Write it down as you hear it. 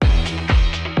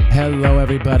Hello,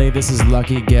 everybody. This is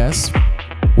Lucky Guess.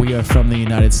 We are from the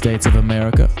United States of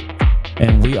America,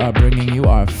 and we are bringing you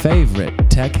our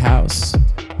favorite tech house,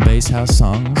 bass house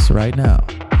songs right now.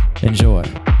 Enjoy.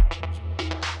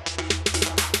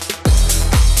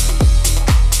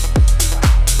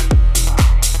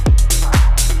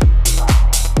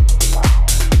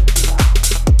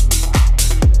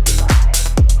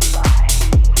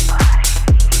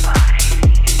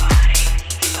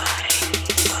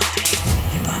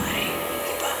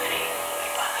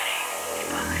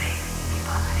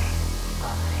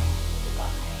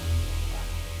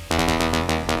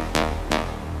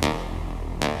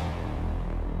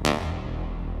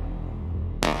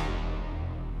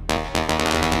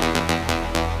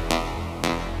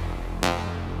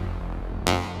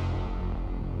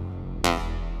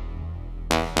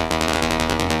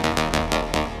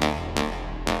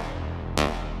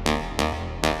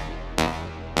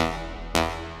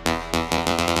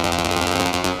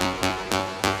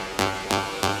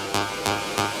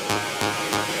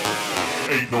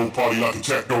 Ain't no party like a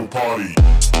techno party.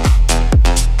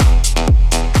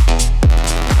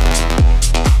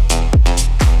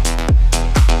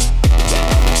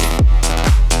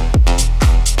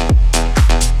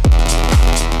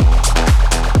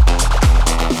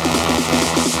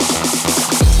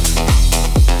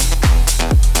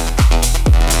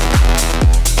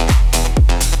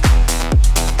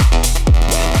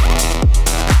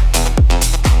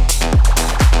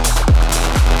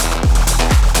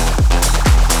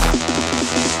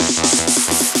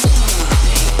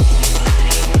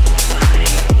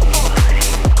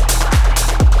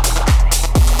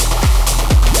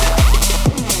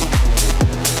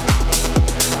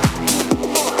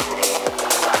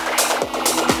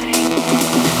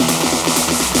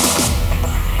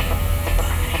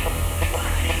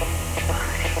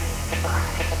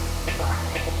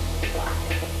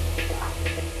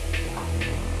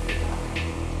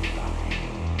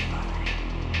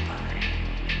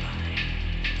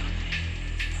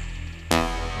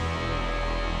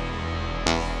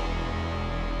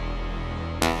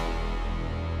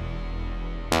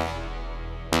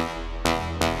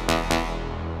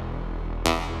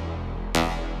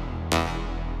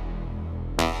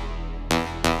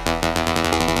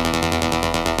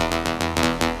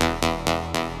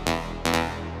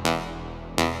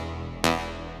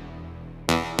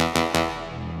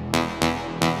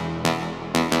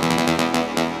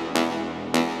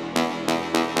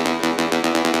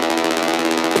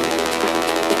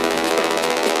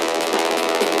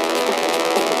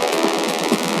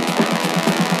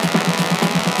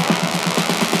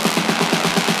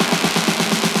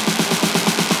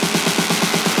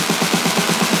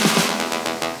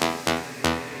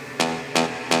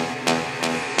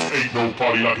 Ain't no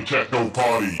party like a techno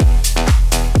party.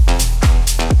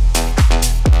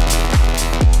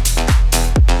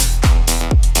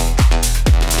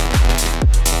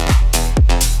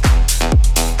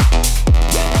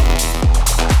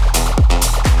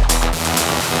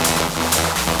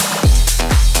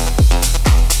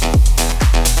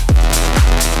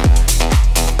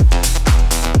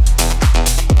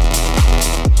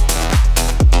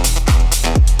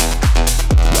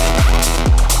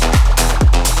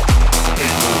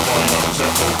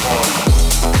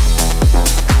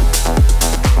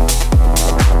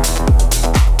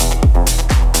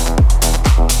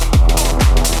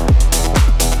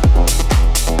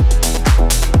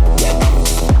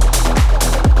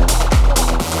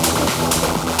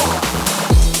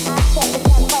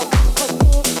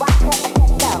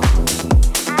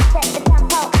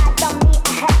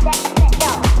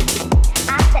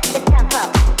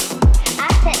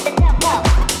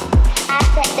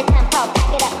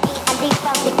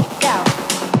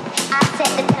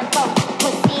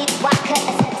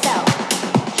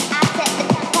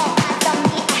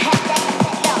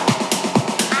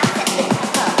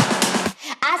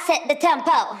 The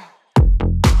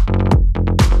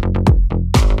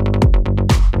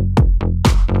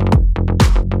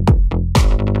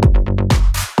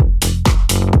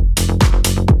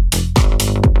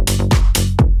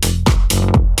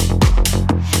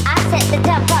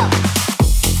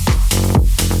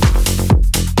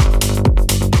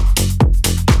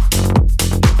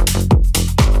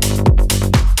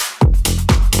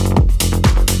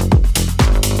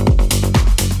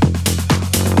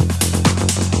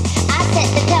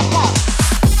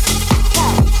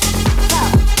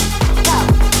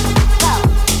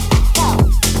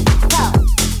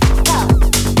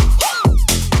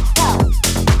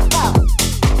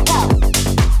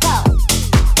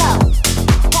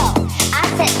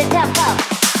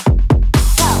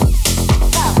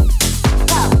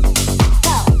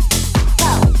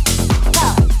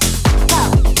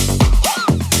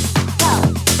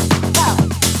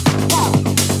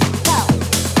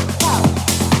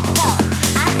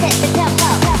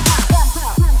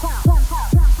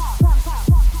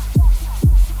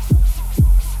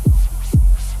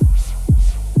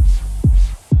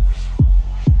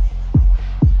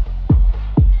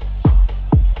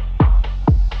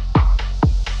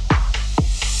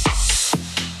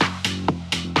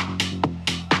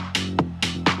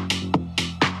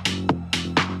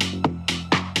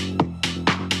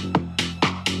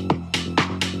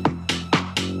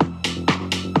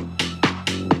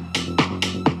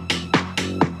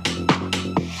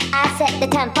the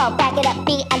tempo, back it up,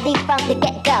 beat and lead from the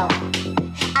get-go.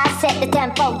 I set the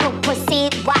tempo, you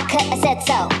proceed, why could I said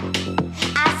so?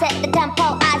 I set the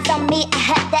tempo, eyes on me, I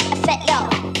had that effect low.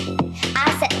 I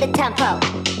set the tempo,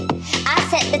 I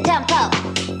set the tempo,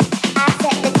 I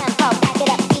set the tempo, back it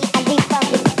up, beat and lead from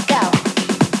the get-go.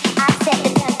 I set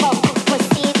the tempo, you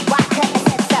proceed, why could I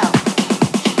said so?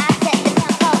 I set the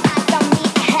tempo, eyes on me,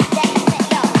 I had that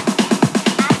effect low.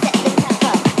 I set the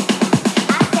tempo,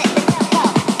 I set the tempo,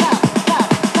 go,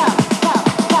 go,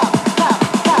 go, go,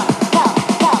 go,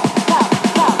 go, go, go, go, go, go, go,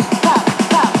 go,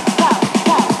 go, go, go,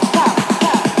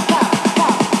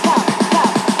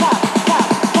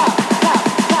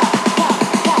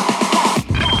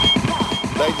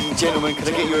 Ladies and gentlemen, can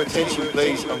I get your attention,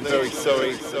 please? I'm very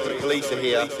sorry. The police are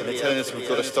here and they're telling us we've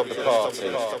got to stop the party.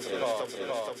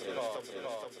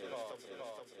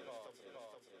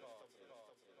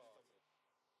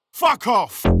 Fuck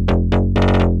off!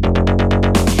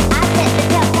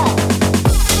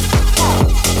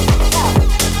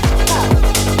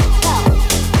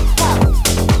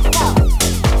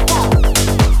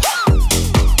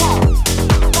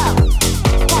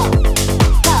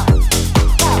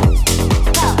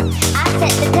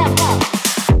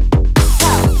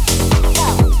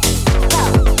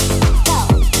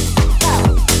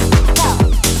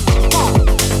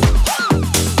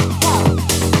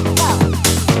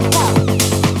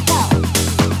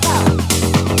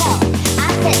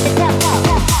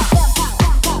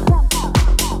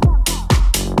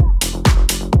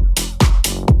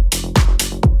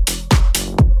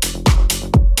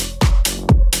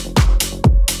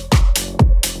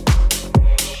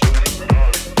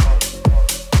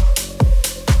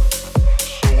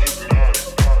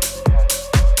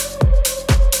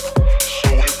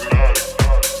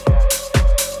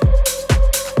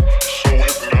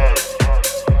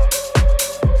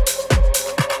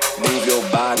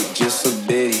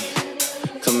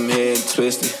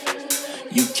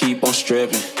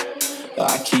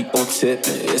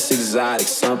 Exotic,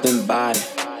 something about it.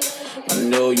 I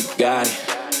know you got it.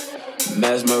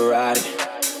 Mesmerized,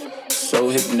 so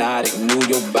hypnotic. Move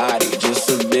your body just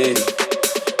a bit.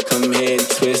 Come here and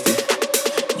twist it.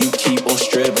 You keep on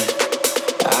stripping,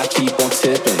 I keep on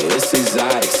tipping. It's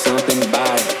exotic, something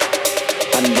about it.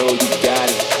 I know you got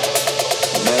it.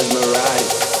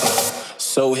 Mesmerized,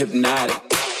 so hypnotic.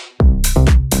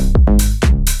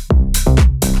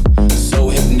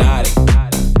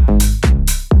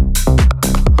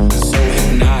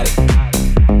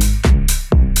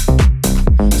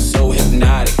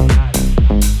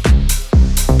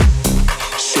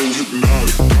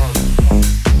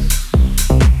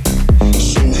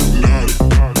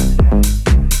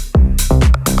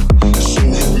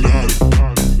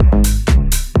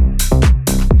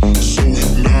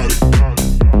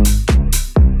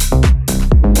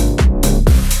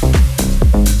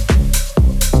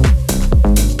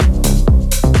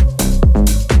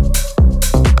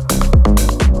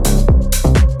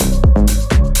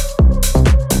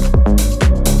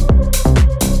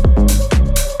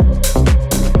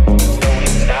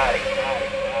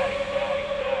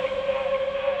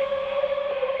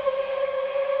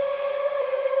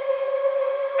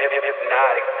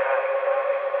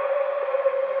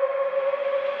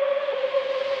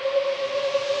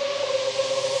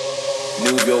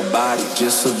 Move your body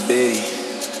just a bit.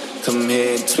 Come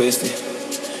here and twist it.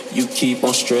 You keep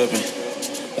on stripping,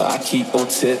 I keep on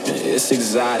tipping. It's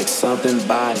exotic, something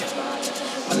about it.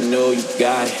 I know you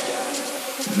got it.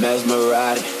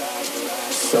 Mesmerized,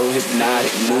 so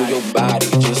hypnotic. Move your body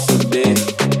just a bit.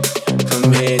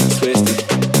 Come here and twist it.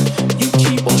 You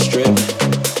keep on stripping,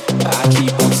 I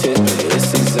keep on tipping.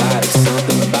 It's exotic,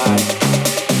 something about it.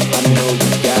 I know you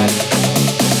got it.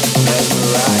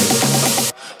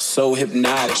 Mesmerized, so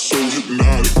hypnotic, so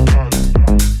hypnotic.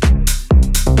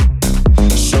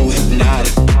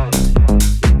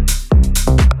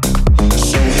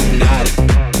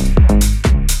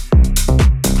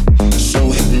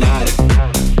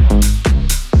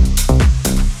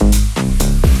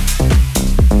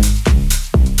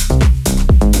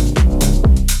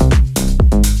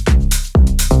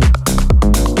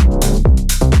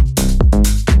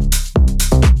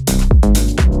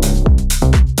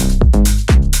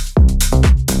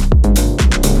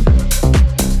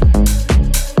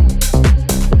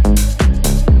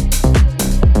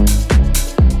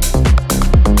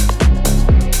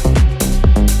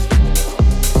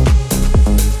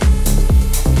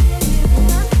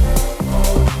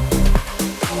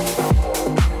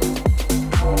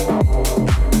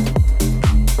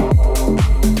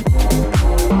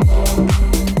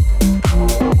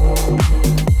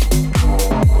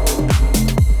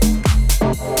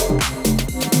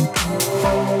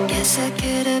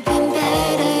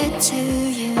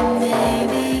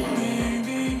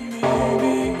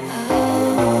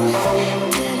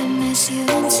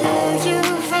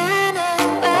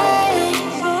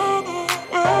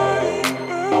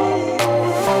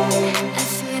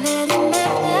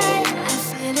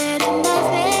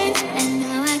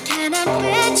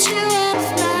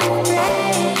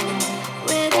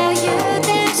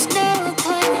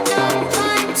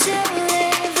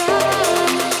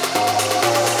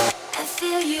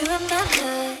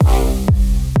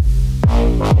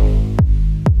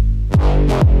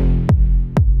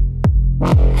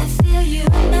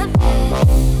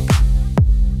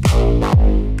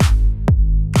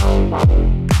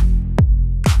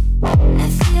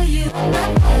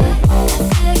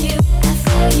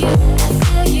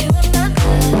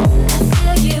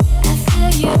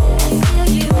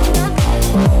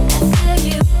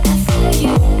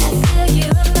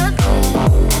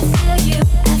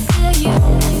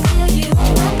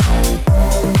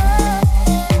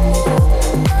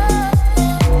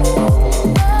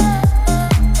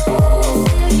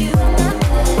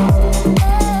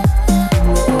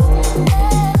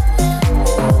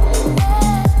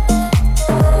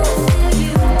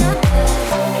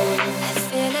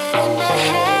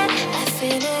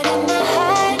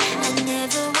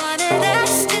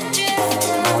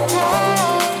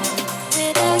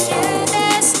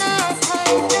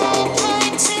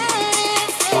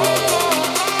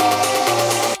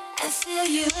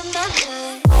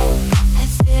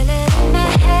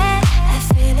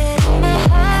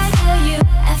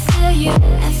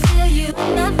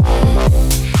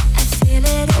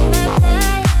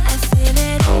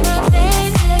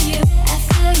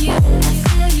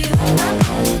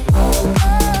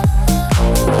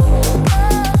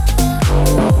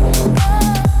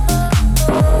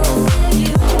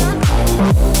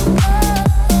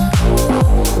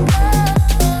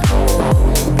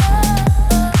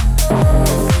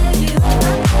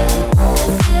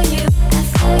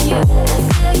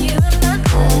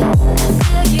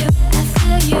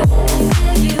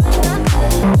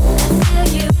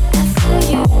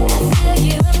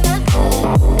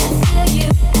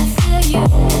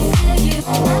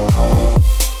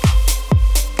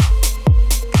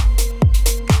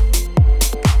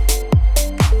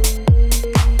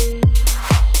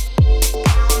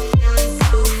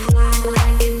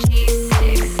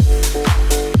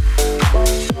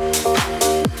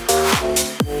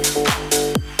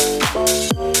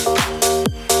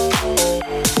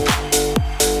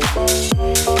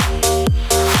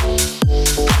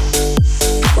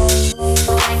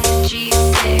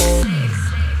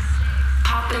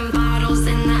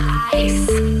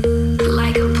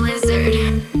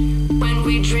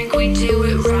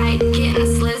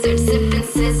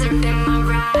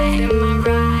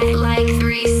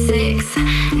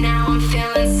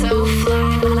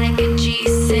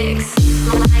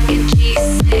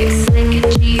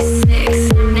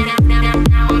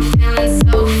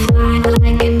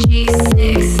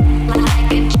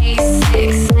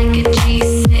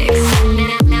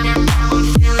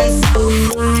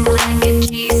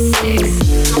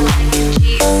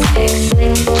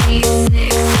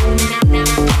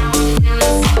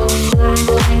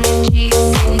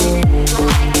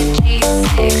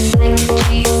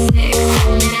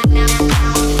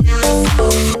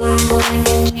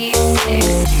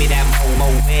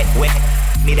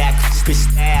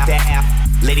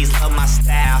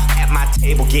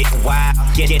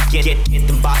 Get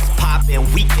them bottles poppin',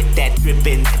 we get that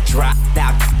drippin', that drop.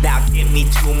 Now give me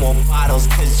 2 more bottles,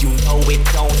 cause you know it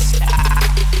don't stop.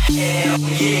 Hell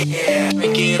yeah,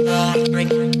 drink it up,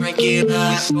 drink it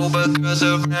up. Sober girls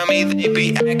around me, they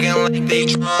be acting like they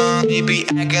drunk. They be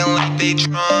acting like they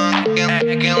drunk,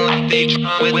 acting like they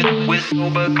drunk. With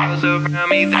sober girls around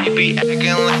me, they be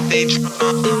acting like they drunk.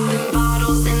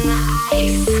 Bottles in the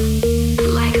ice,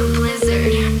 like a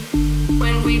blizzard.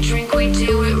 When we drink, we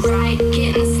do it right.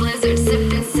 Getting slizzard,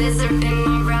 sipping scissor. In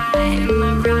my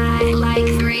ride, like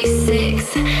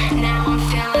 3-6. Now I'm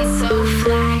feeling so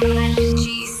fly, like a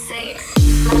G6,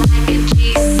 like a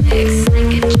G6,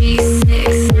 like a G6.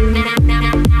 Now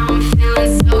I'm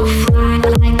feeling so fly,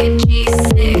 like a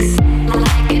G6,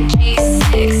 like a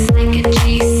G6, like a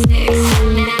G6.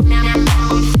 Now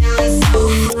I'm feeling so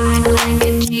fly, like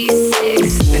a G6.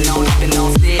 Been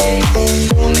on six,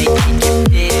 we'll make it get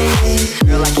big.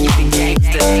 Girl, I keep it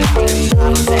gangsta.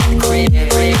 Bottles at the crib.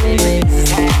 This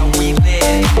is how we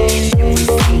live. Every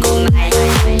single night.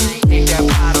 Take that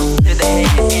bottle to the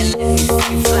head and let me see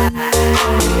you fly.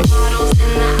 Bottles in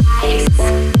the ice,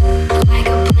 like a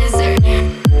blizzard.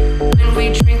 When we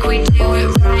drink, we do it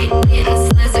right. Getting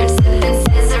slizzard, sipping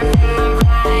scissor. In my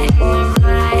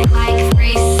ride, like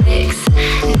 3-6.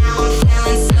 Now I'm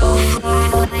feeling so fly,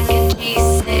 like a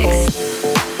G6.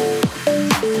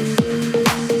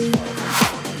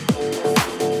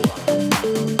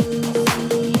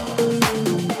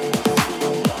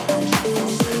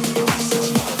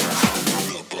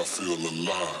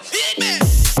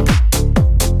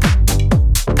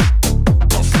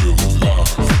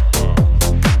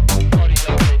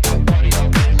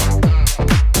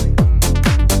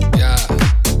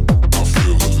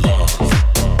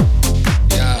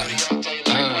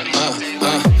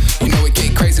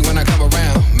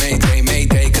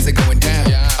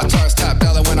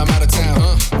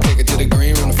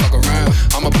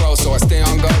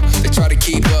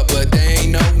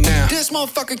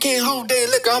 Can't hold that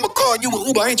liquor, I'ma call you an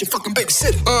Uber, ain't your fucking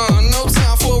babysitter. No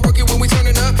time for a rookie when we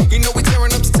turning up. You know we tearing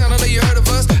up the town, I know you heard of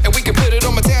us. And we can put it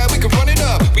on my tab, we can run it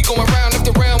up. We going round after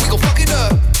round, we gon' fuck it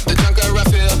up. The drunker I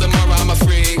feel, the more I'm a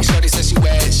freak. Shorty says she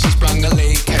wet, she sprung a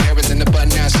leak. Her hair is in the bun,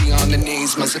 now she on the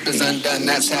knees. My zip is undone,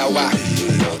 that's how I I'm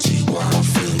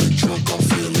feeling drunk, I'm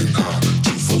feeling hot.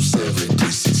 247,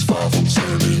 365, I'm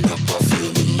turning up, I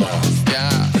feel alive.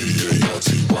 Yeah.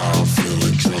 B-A-L-T-Y, I'm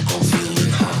feeling drunk, I'm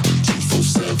feeling hot.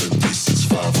 247,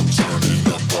 365, I'm turning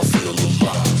up, I feel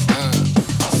alive.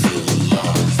 I feel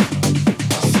alive.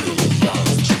 I feel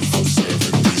alive.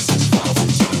 247, 365, I'm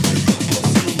turning up, I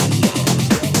feel alive.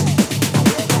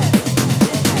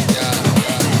 Yeah.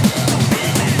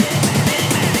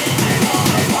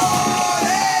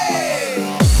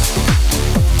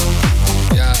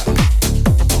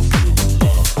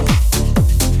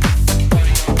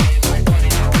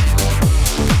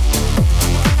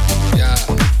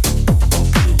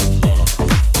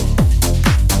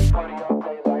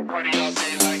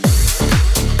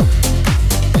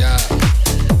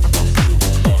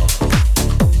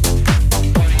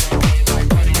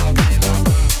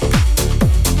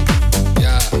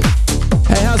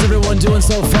 Doing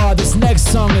so far. This next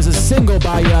song is a single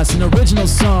by us, an original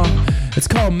song. It's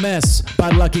called Mess by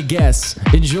Lucky Guess.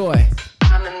 Enjoy.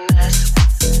 I'm a mess.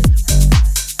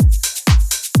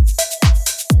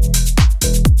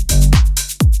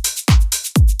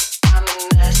 I'm a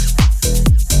mess.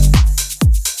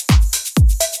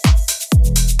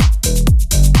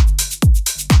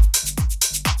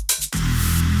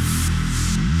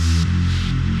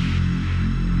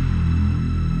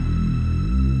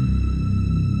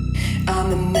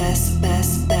 I'm a mess,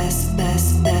 mess, mess,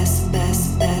 mess, mess,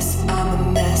 mess, mess. I'm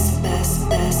a mess, mess,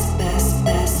 mess, mess,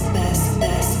 mess, mess,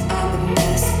 mess. I'm a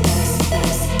mess, mess,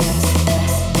 mess, mess,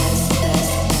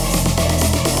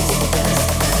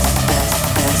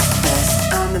 mess, mess,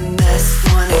 I'm a mess.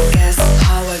 Wanna guess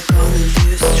how I gonna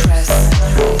lose stress?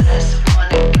 I'm a mess.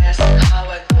 Wanna guess how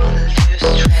I gonna lose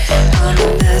stress? I'm a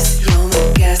mess. You wanna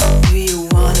guess? Do you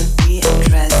wanna be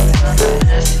undressed? I'm a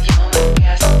mess. You wanna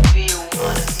guess? Do you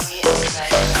wanna be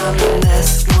undressed? I'm a mess.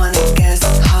 Wanna guess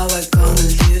how I gonna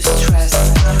lose stress?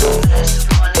 I'm a mess.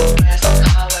 Wanna guess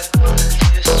how I gonna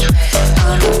lose stress?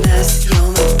 I'm a mess. You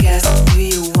wanna guess? Do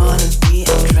you wanna be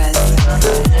undressed? I'm a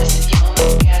mess. You wanna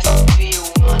guess? Do you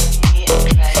wanna be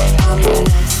undressed? I'm a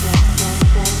mess.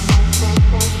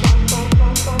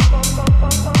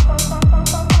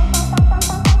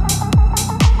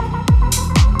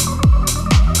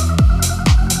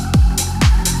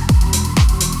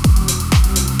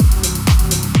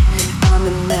 I'm a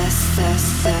mess, mess,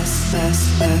 mess, mess,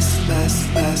 mess, mess,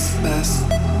 mess, mess.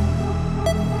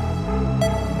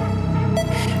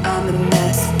 I'm a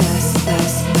mess, mess.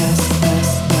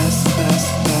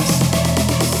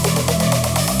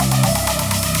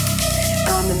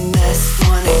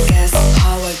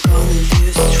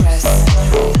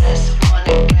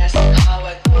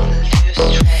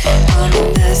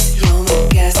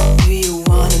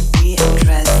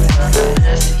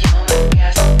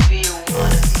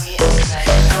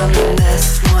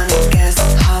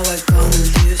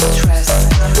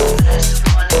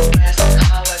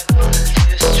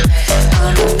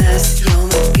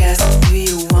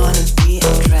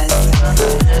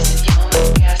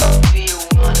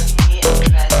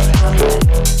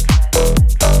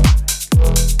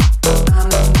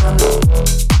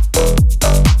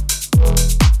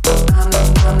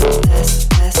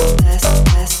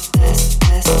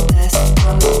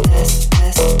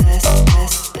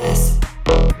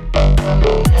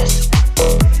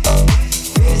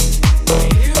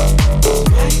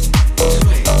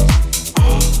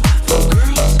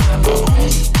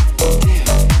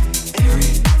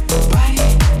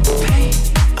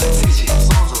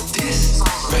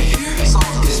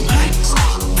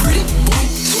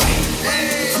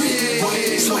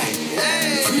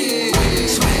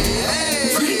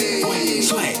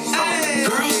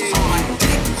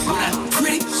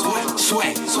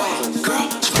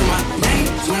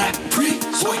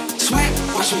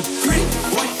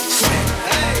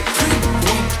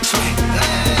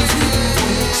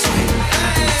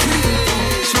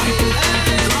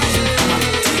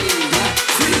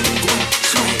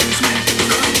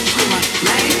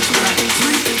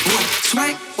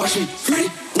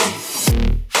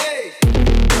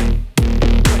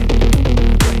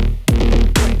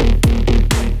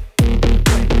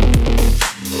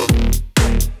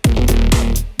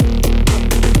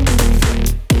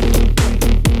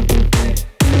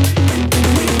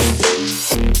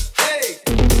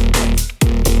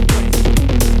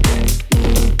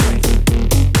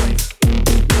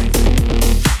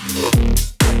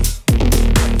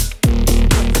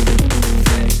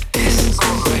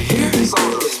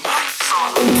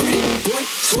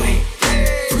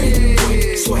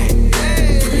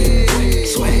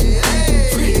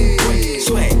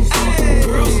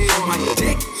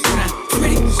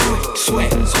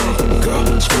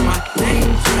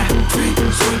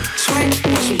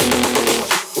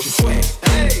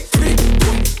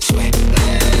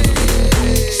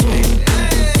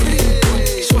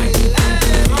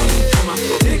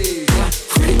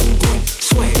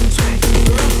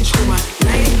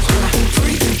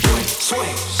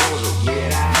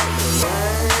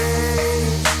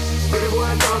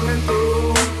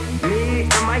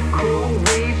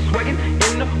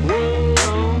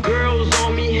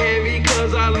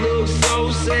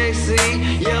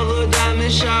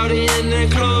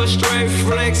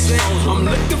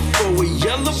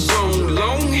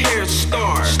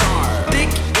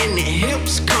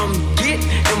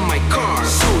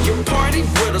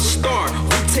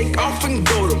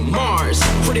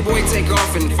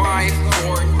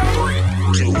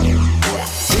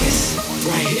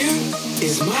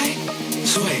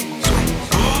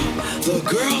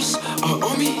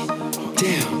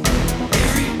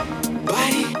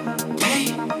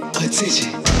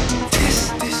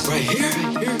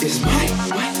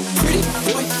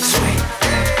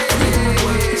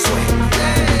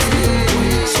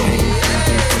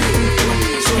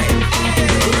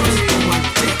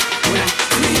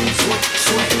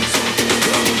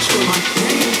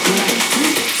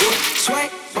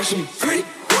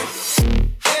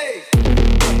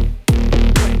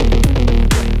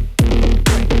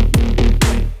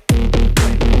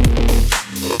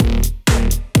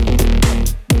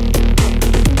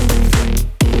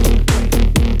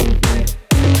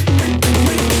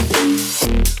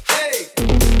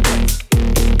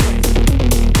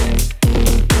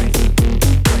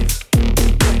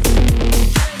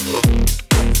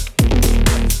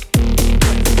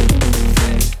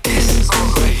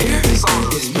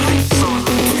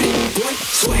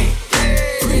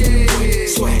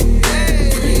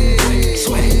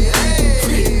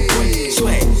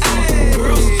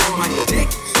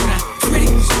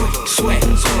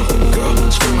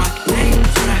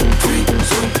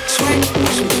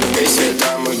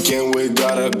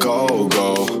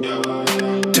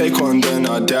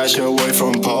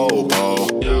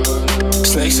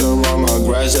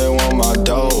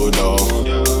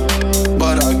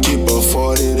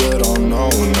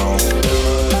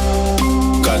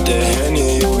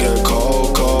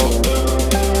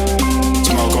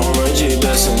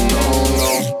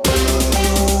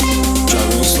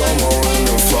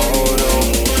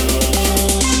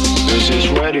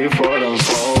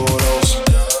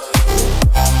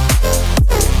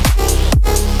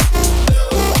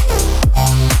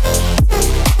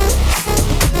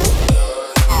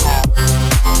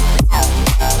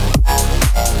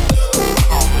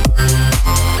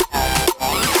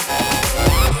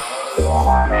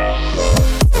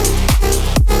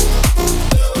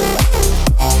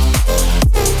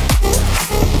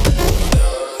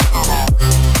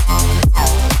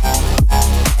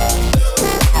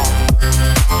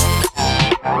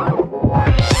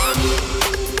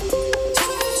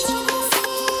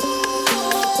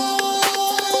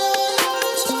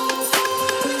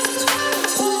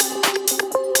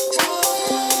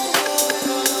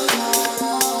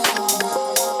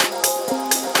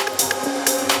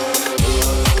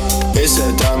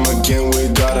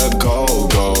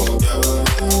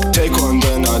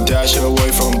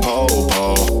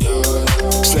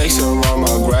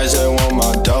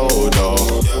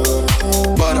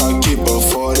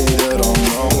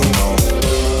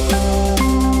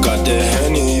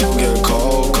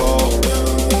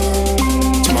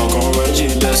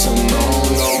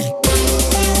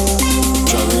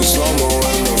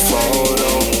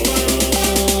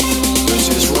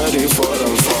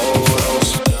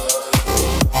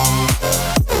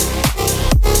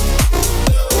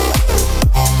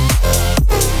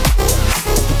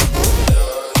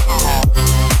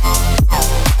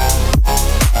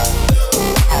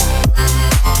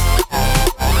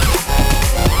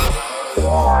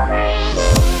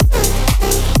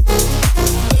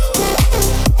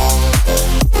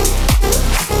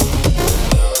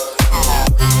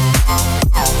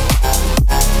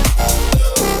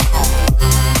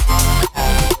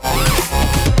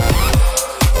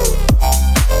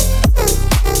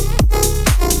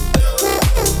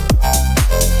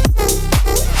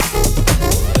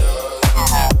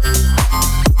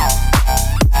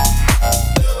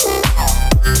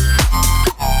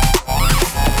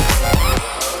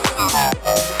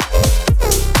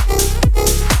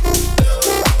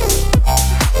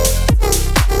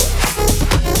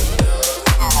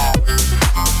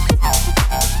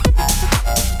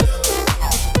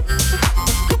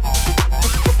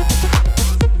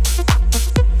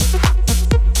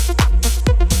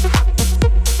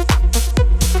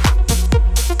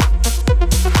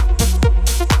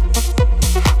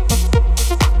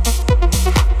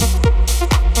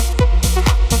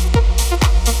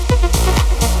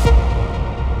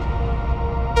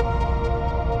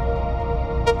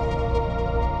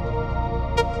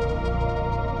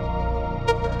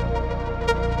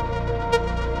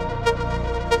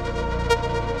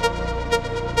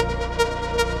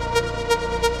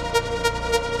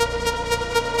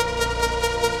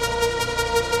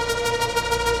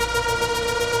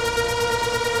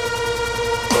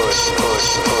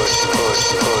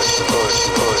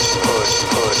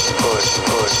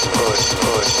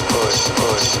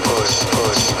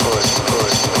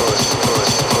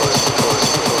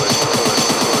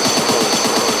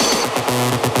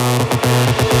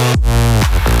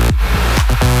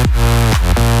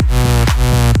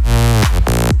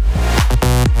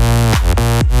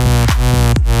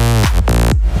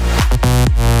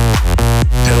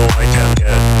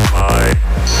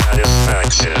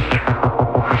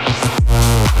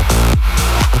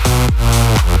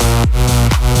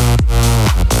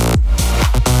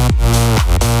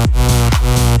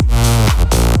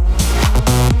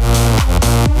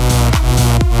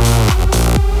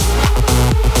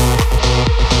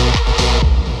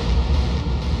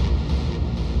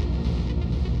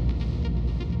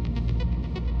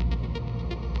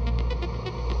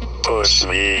 Push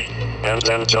me, and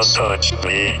then just touch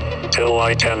me, till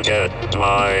I can get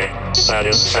my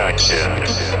satisfaction.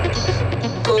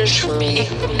 Push me,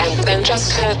 and then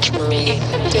just touch me,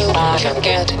 till I can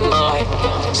get my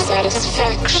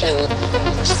satisfaction.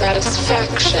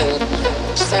 Satisfaction.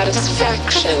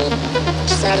 Satisfaction.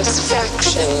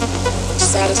 Satisfaction.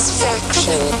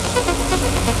 Satisfaction.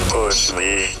 Push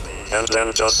me, and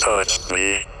then just touch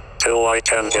me, till I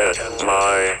can get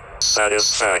my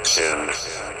satisfaction.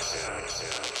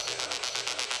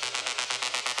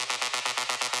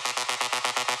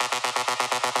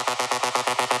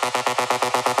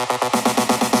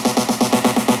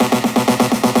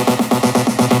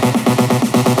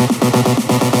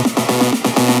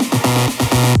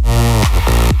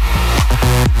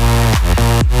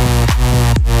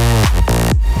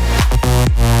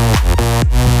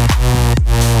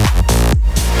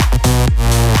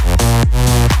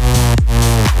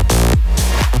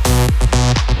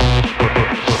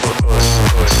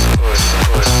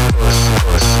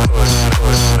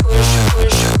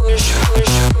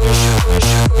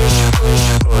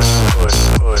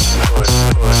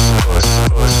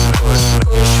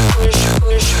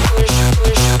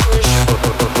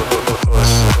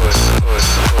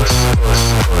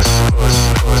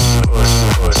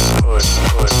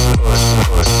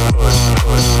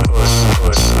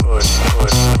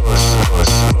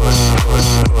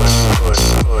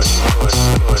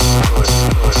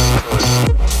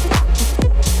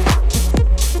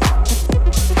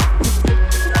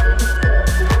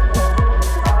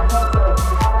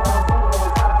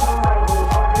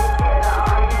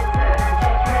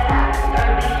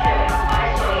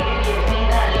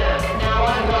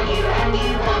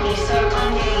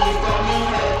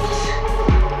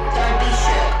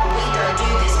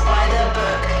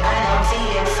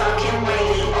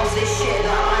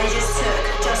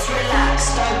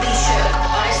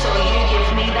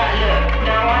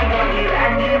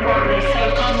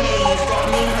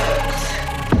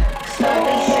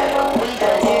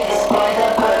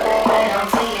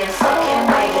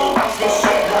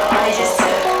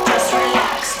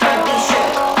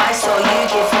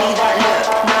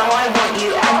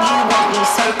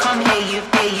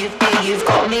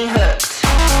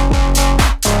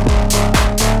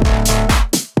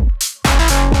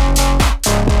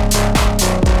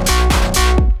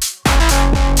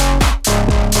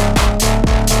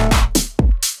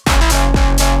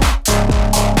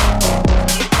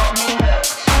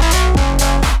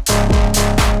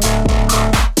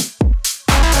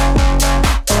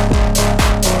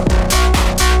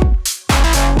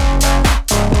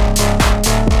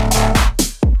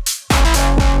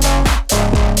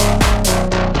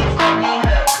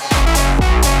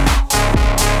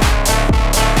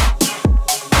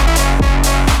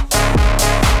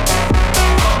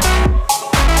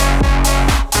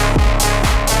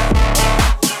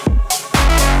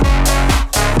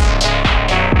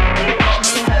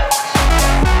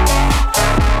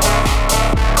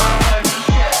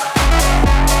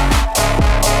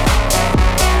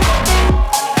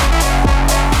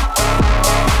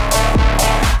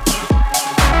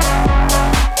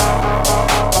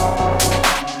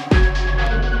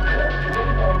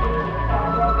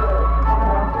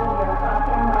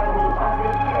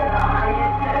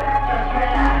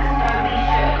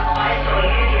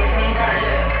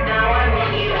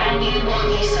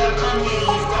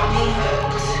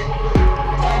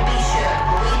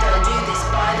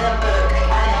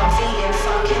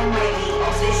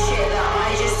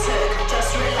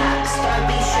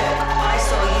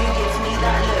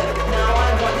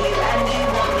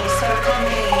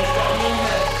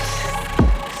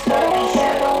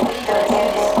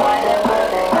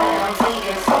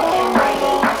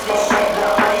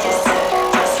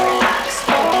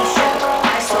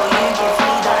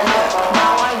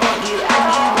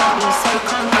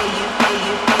 So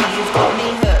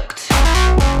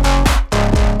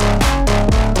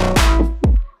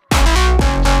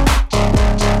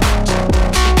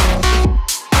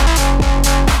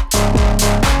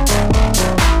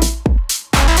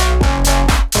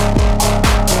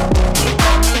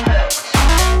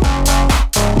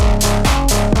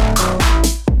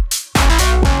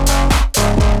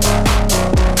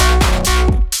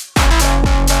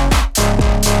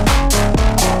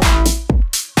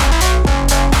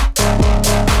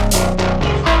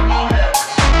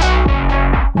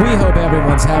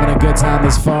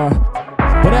this far.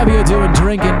 Whatever you're doing,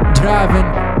 drinking, driving,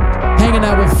 hanging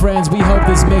out with friends, we hope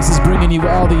this mix is bringing you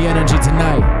all the energy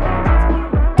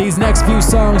tonight. These next few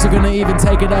songs are gonna even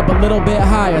take it up a little bit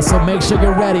higher, so make sure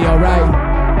you're ready,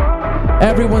 alright?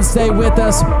 Everyone stay with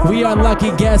us. We are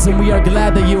lucky guests and we are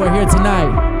glad that you are here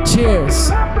tonight.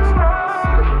 Cheers.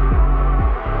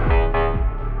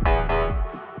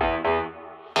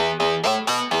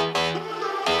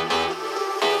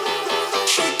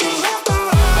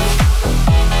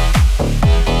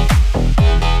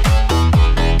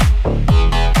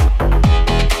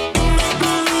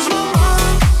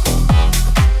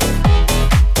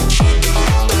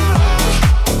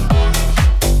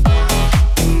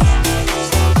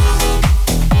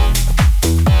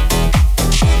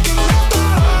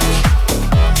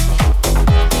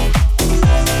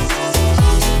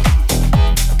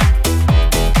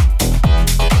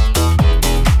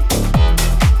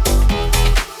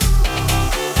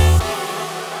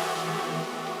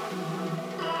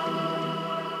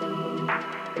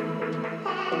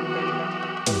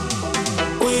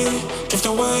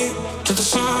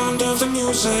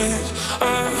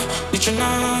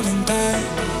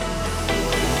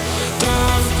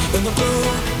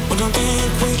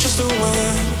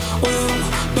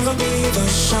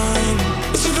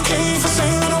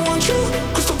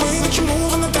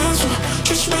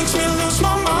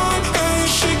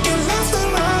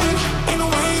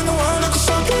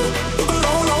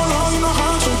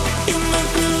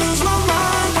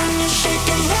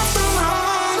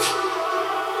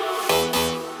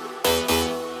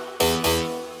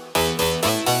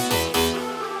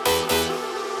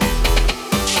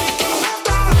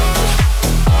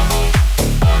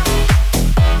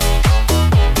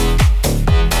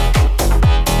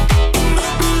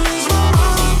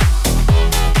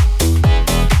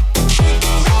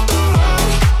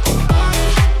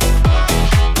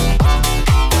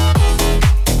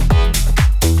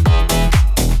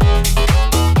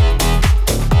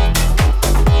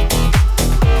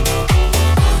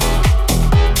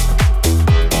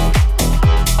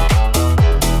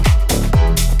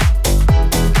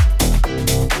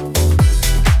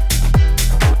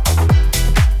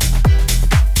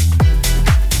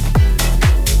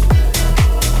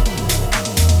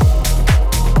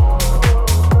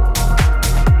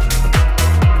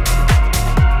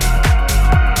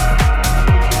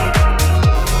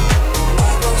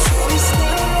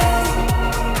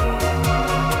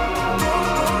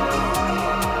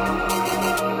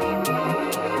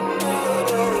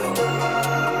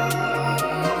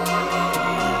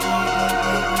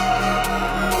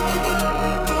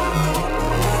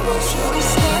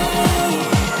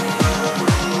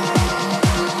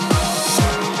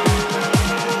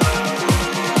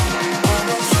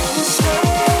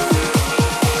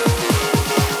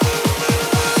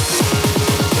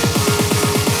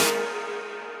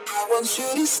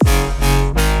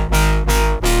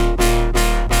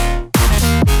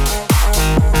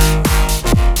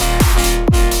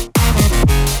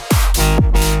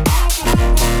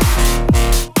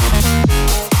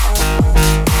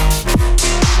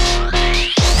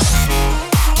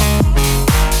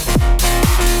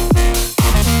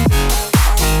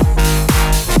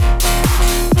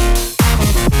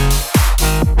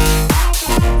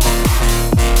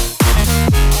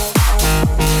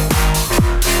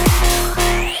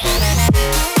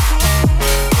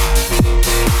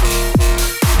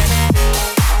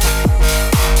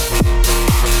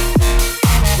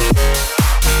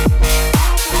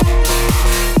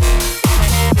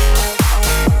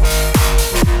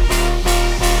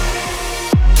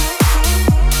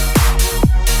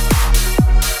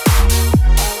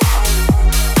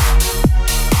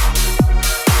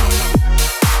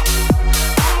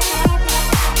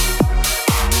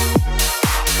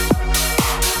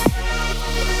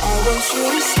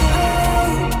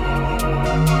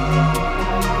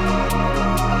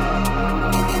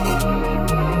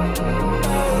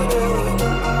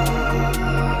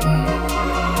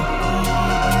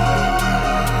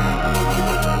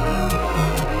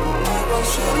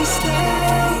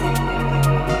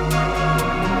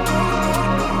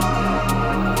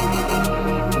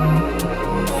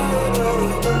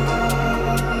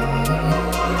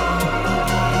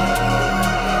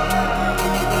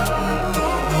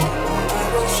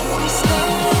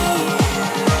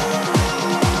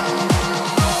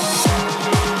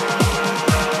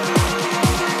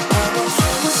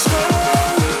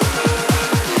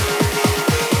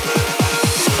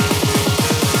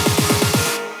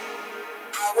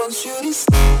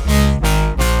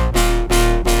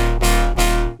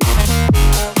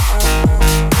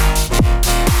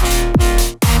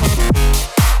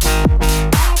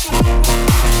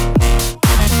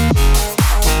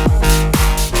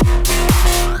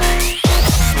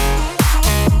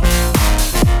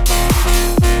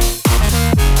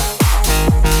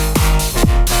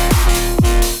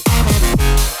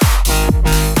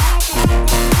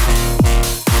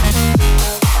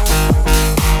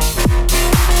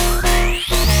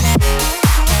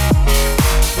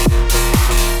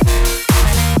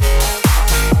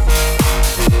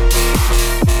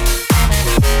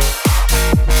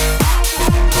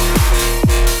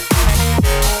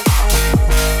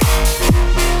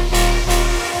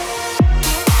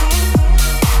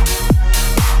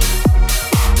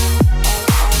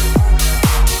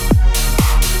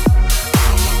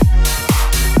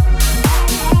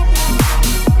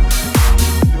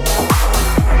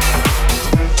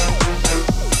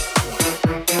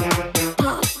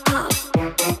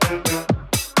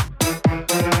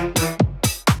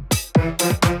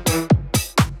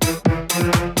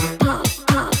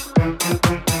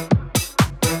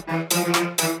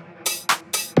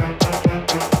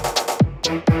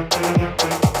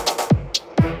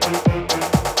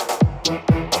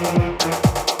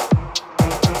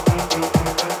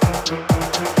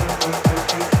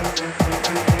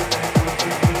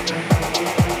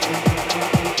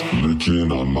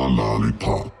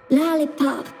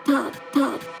 Lollipop, pop,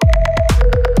 pop.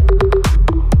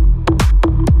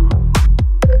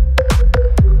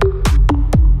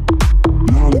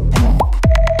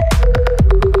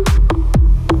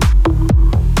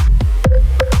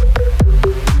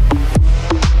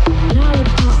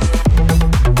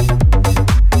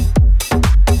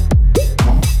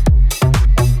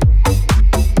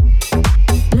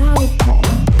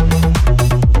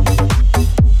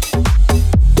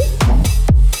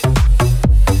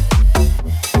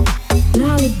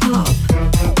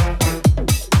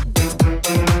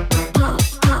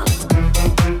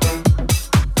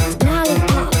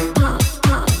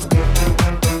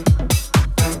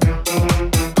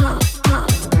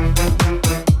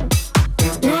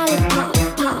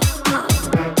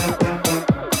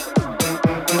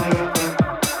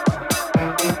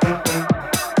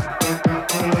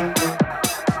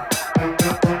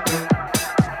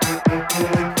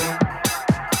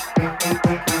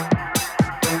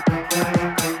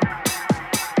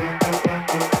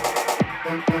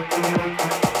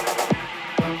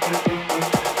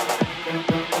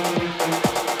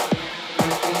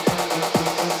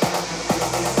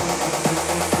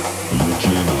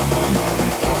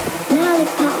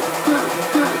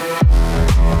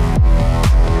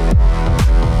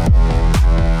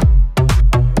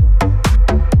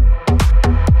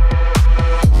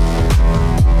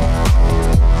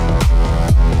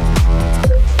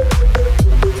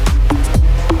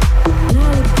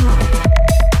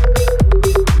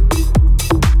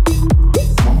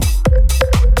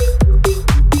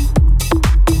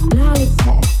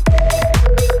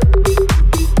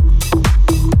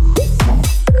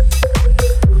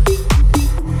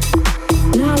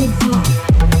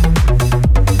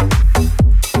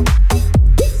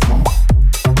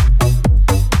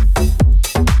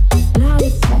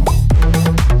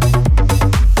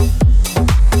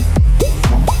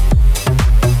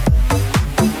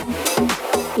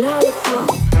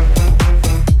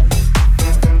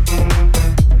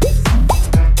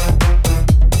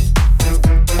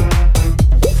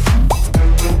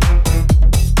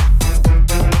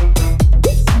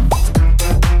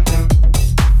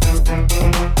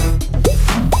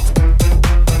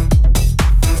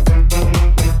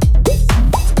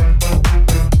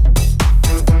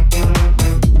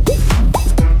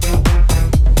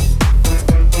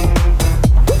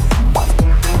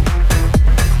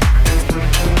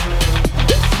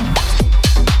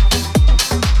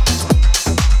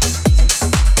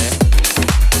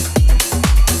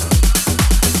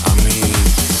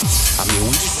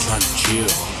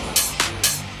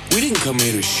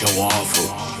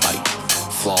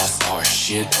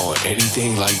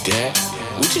 Anything like that.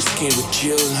 We just came to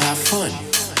chill and have fun.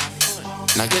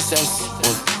 And I guess that's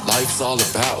what life's all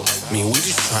about. I mean, we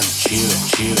just trying to chill,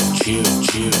 chill, chill,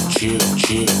 chill, chill,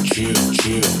 chill,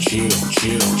 chill, chill, chill,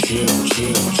 chill,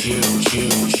 chill,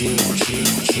 chill, chill, chill,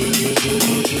 chill.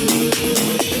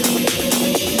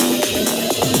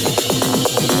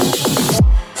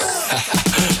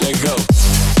 Let go.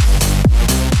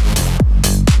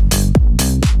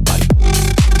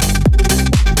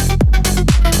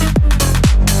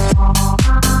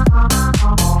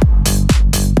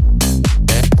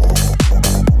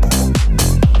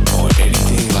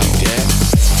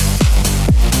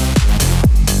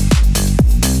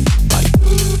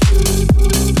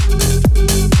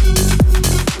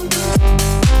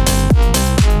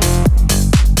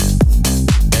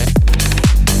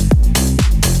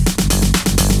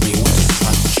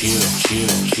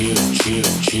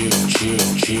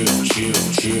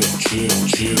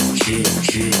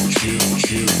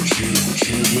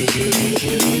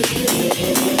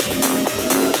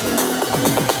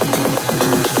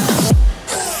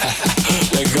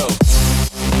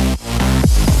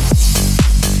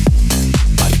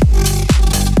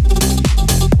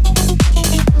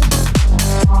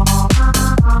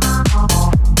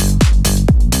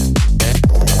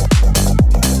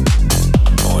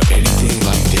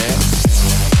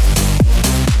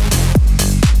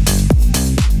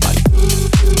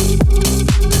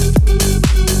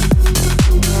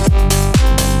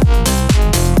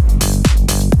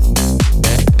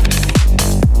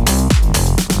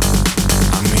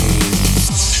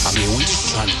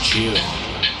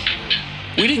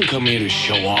 Come here to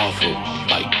show off or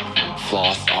like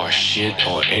floss our shit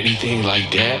or anything like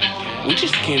that. We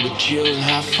just came to chill and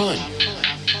have fun.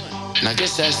 And I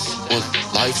guess that's what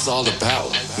life's all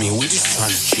about. I mean, we just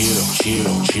trying to chill,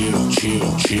 chill, chill,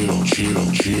 chill, chill,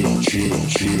 chill, chill, chill,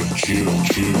 chill, chill,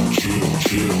 chill, chill,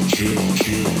 chill, chill,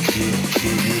 chill, chill.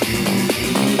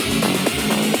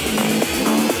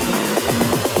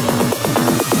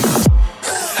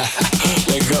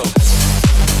 Let go.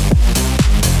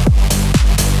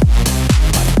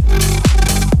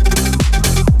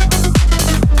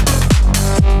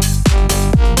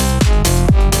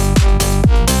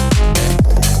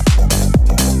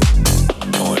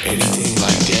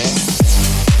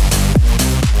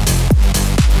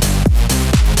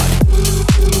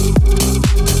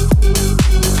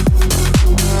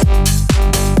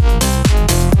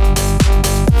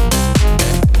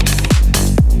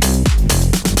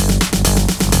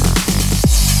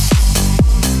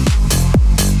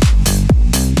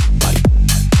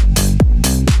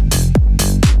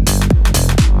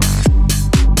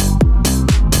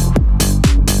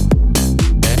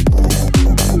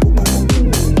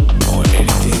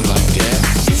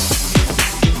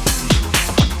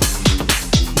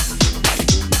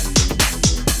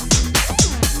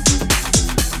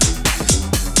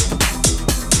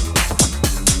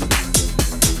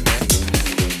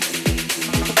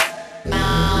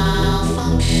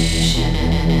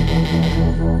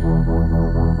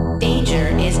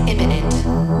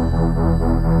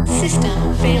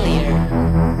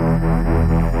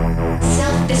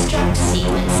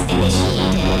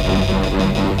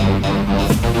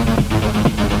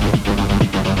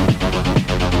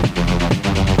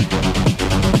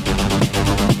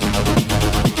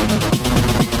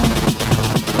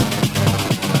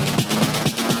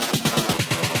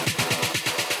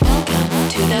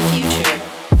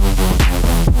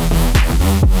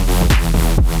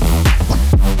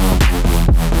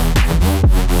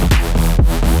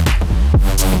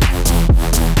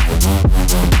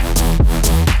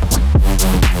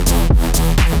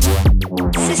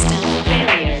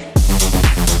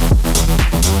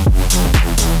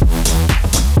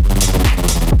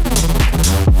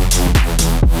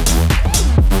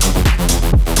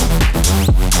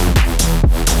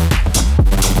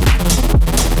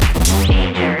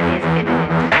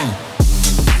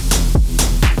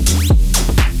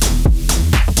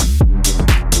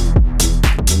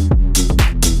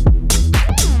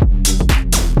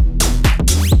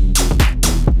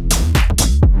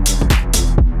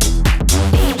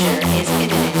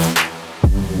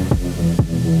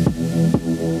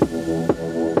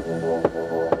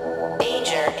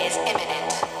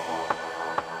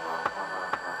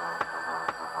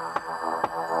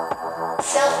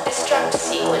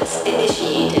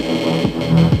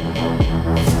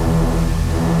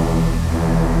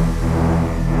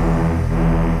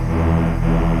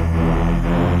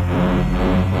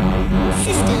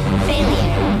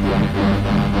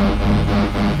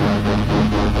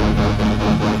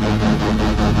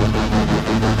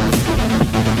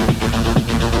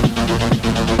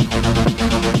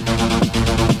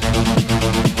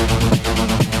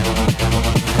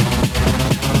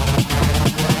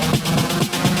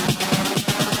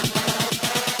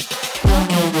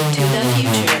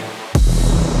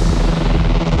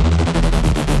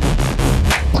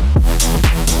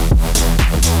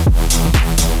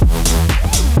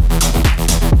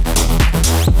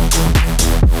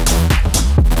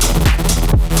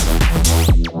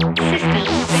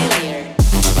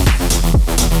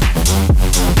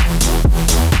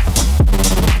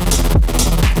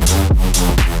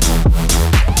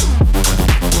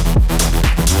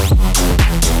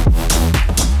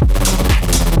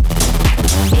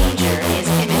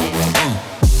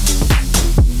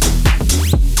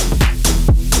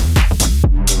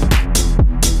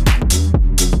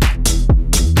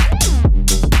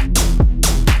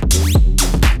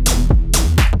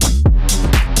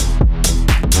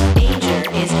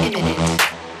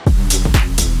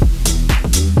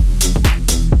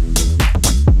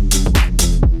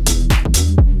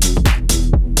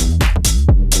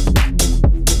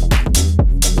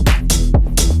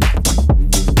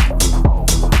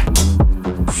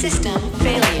 System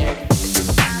failure.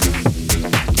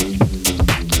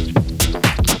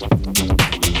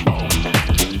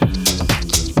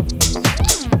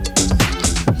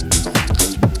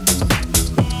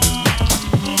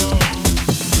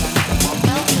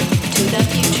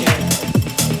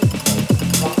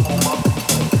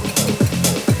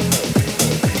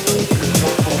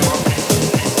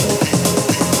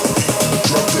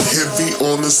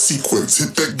 On the sequence,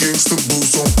 hit that gangsta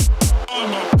blues on.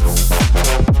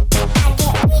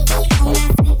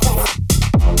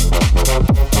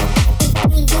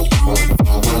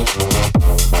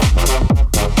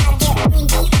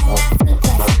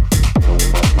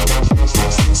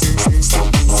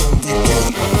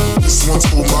 This one's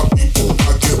for my people.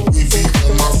 I get wavy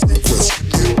on my frequency.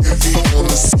 Hit heavy on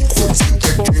the sequence. Hit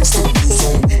that gangsta blues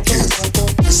on weekends.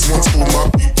 This one's for my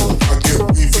people. I get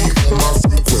wavy on my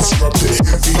frequency. Drop it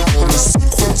heavy on the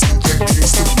sequence. Hit that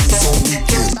gangsta blues on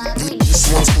weekends. This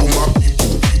one's for my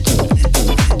people.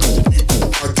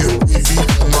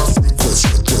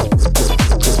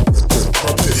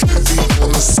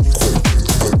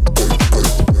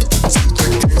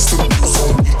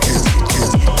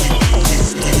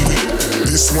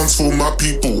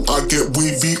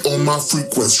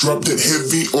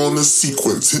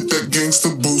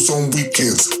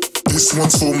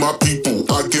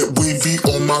 I get wavy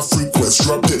on my frequency.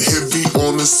 Drop it heavy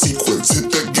on the sequence. Hit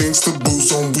that gangsta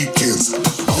blues on weekends.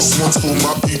 This one's for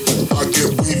my people. I get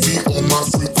wavy on my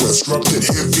frequency. Drop it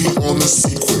heavy on the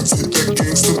sequence. Hit that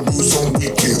gangsta blues on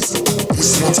weekends.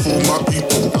 This one's for my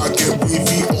people. I get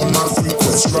wavy on my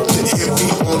frequency. Drop it heavy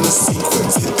on the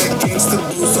sequence. Hit that gangsta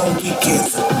blues on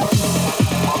weekends.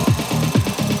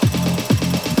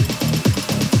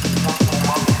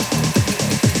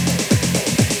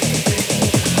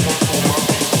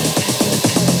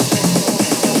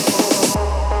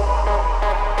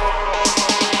 one's for my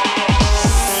people.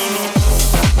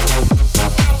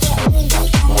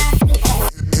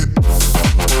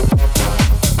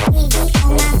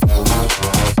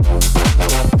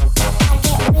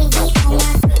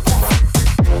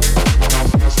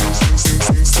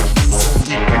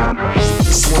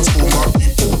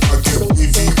 I get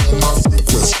wavy on my frequency.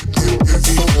 Drop it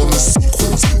heavy on the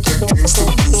sequence. Hit that gangsta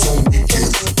blues on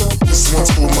weekends. This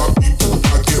one's for my people. I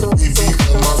get wavy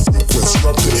on my frequency.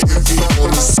 Drop it heavy on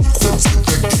the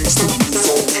sequence.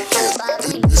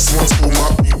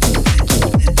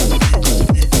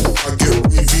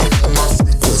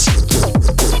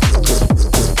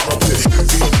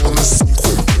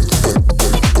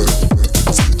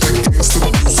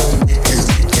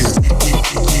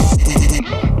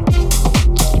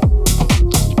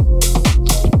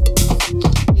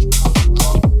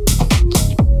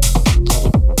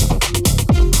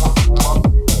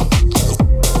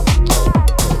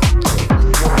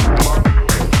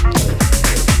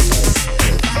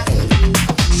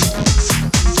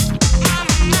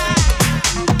 that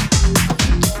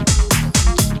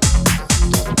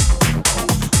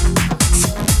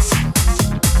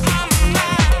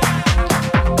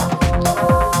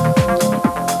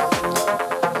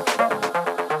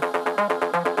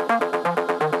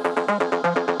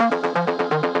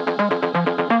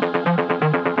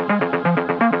gangsta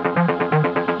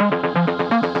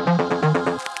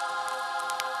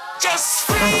blues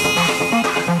on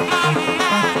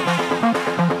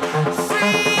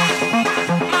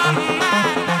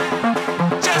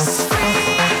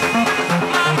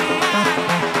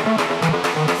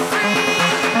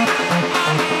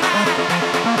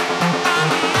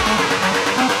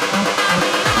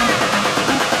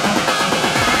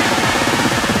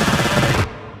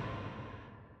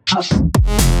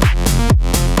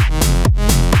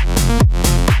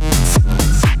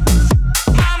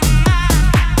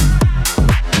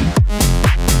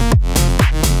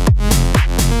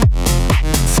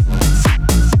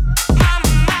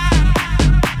weekends.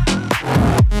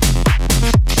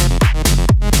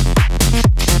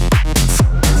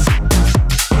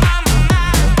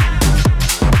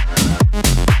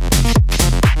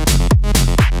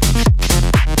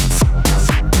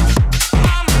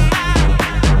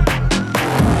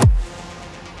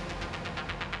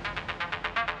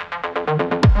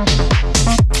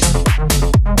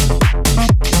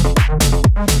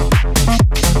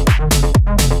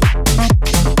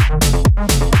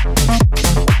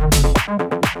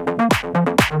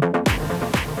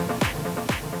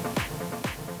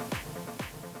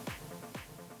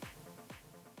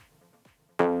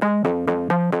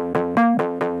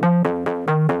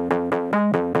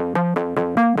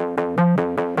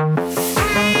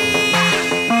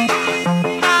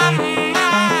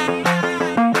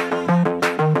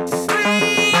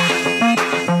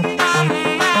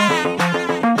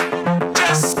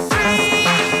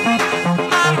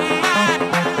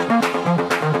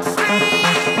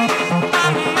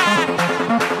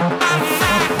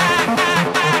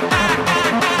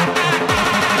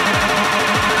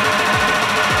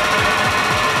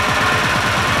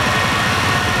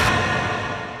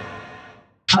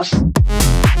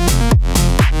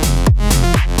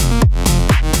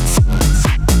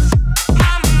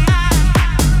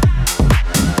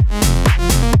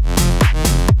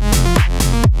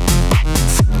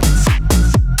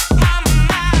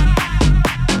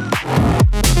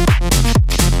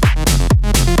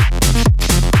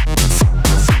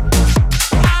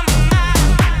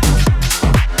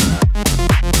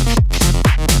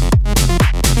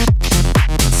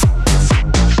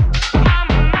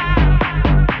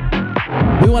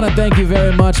 Thank you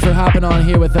very much for hopping on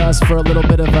here with us for a little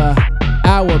bit of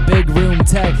our big room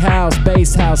tech house,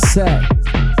 bass house set.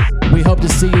 We hope to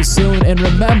see you soon, and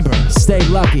remember, stay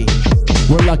lucky.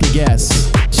 We're lucky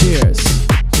guests. Cheers.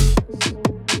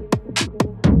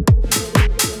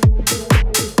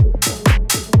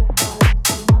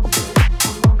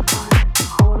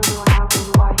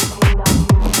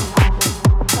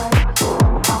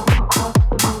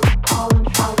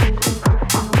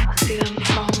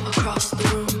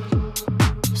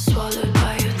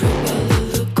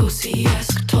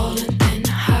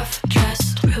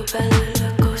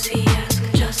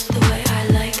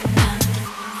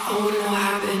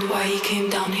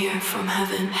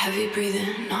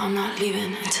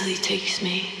 Takes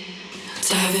me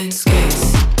to heaven's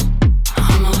gates.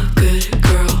 I'm a good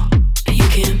girl, and you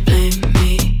can't blame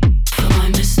me for my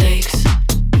mistakes.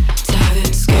 To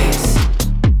heaven's gates.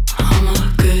 I'm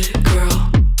a good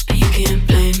girl, and you can't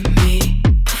blame me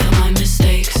for my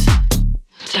mistakes.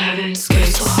 To heaven's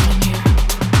gates. So hot in here.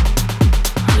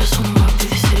 I just wanna walk through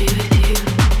the city with you.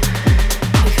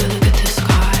 We could look at the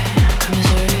sky,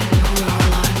 commiserate over our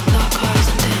lives. Lock eyes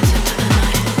and dance into the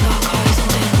night. Lock eyes and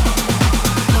dance.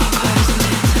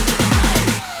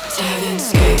 Heaven's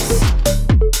gates.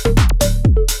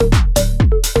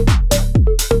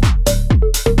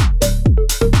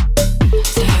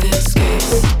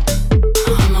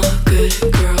 I'm a good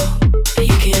girl, and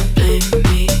you can't blame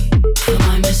me for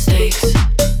my mistakes.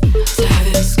 To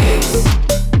heaven's gates.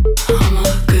 I'm a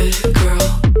good girl,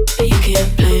 and you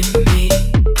can't blame me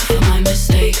for my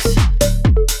mistakes.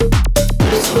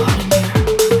 It's so hot in here.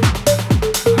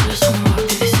 I just wanna walk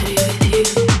through the city with you.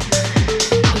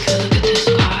 We could look at the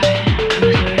sky.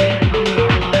 I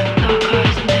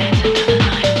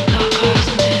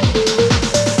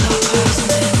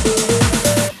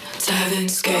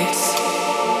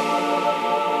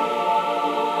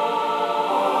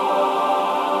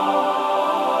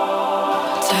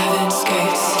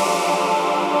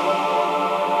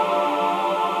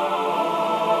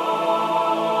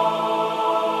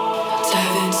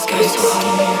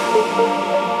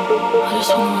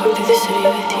just wanna walk through the city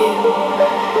with you.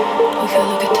 We could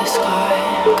look at the sky,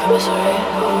 commiserate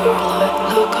over our life.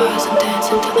 Lock eyes and dance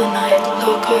into the night.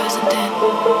 Lock eyes and dance.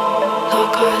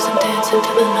 Lock eyes and dance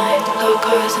into the night. Lock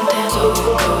eyes and dance. So it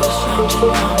goes round and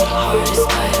round. Heart is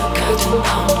tight, Captain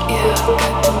Pound. Yeah,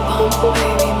 Captain Pound.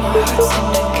 Baby, my heart's in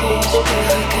a cage. If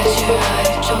I catch your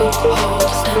eye, choke hold.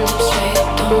 Stand up straight,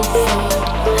 don't fold.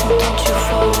 And don't you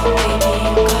fall, baby.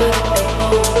 You gotta be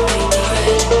bold, baby.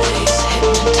 Red face,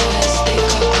 hypnotized. They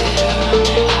got glitter on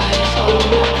their eyes. All of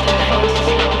their faces,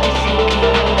 sinking under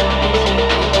misery.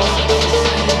 Sexy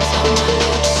silence on my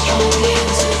lips. Strong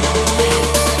hands on my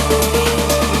hips.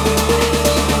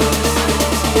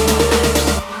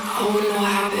 I wonder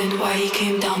what happened, why he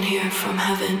came down here from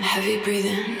heaven. Heavy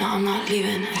breathing, no, I'm not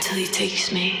leaving until he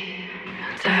takes me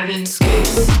to heaven's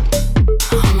gates.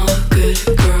 I'm a good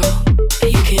girl,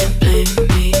 and you can't blame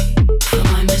me for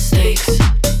my mistakes.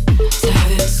 To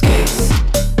heaven's gates.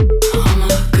 I'm a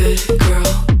good girl,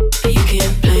 and you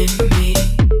can't blame me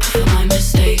for my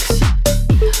mistakes.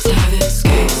 To heaven's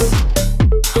gates.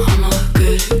 I'm a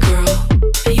good girl,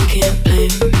 and you can't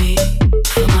blame me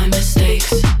for my mistakes.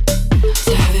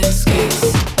 To heaven's gates.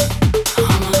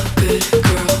 I'm a good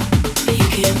girl, and you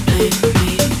can't blame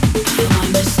me for my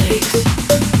mistakes.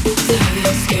 To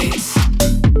heaven's gates.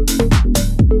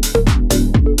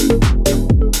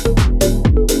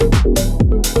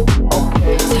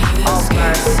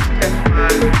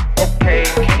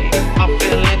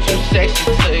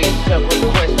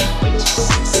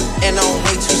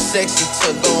 Sexy to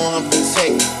go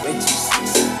unprotected.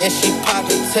 And she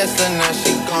popped a Tesla, now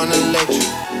she gonna electric.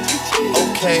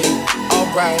 Okay,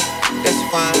 alright, that's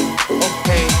fine.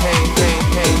 Okay, hey, hey,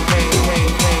 hey, hey, hey,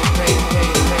 hey, hey,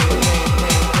 hey, hey,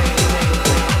 hey.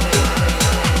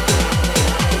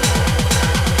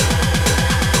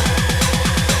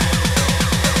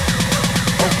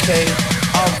 Okay,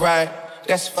 alright,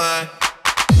 that's fine.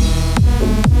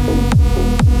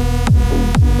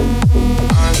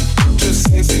 Too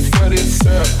sexy for this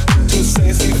girl, too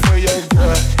sexy for your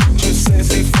girl, too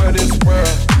sexy for this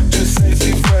world, too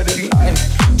sexy for the life,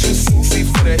 too sexy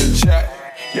for that jack.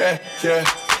 yeah.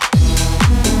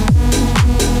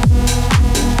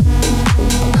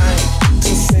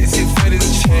 Too sexy for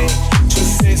this chain, too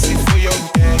sexy for your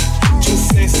game, too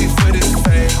sexy for this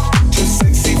fame, too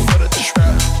sexy for the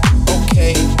trap.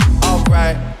 Okay,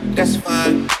 alright, that's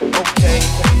fine, okay.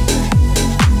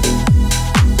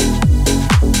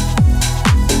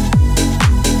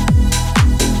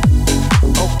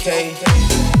 Okay.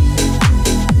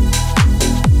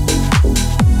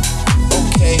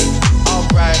 Okay,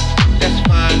 alright, that's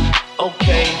fine.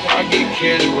 Okay. I get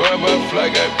carried away by fly,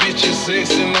 got bitches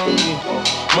sexing on me.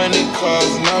 Money,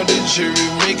 cars, and all the jewelry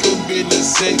make a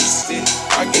business sexy.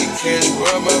 I get carried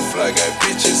away by fly, got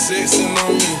bitches sexing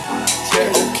on me. Yeah,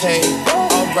 okay,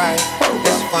 alright,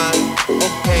 that's fine.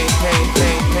 Okay, hey,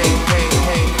 hey, hey, hey,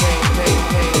 hey, hey, hey, hey,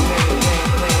 hey, hey.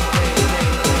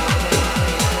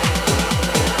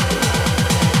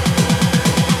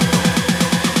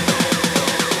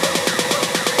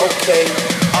 Okay,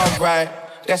 alright,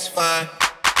 that's fine.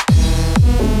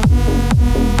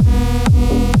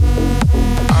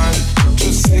 I'm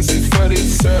too sexy for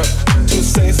this girl, too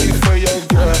sexy for your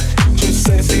girl, too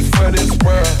sexy for this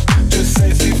world, too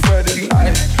sexy for the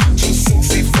life, too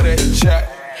sexy for that jack.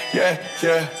 Yeah,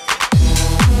 yeah.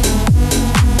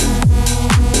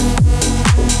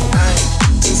 I'm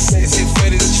too sexy for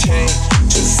this chain,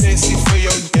 too sexy for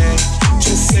your game,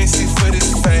 too sexy for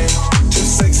this fame.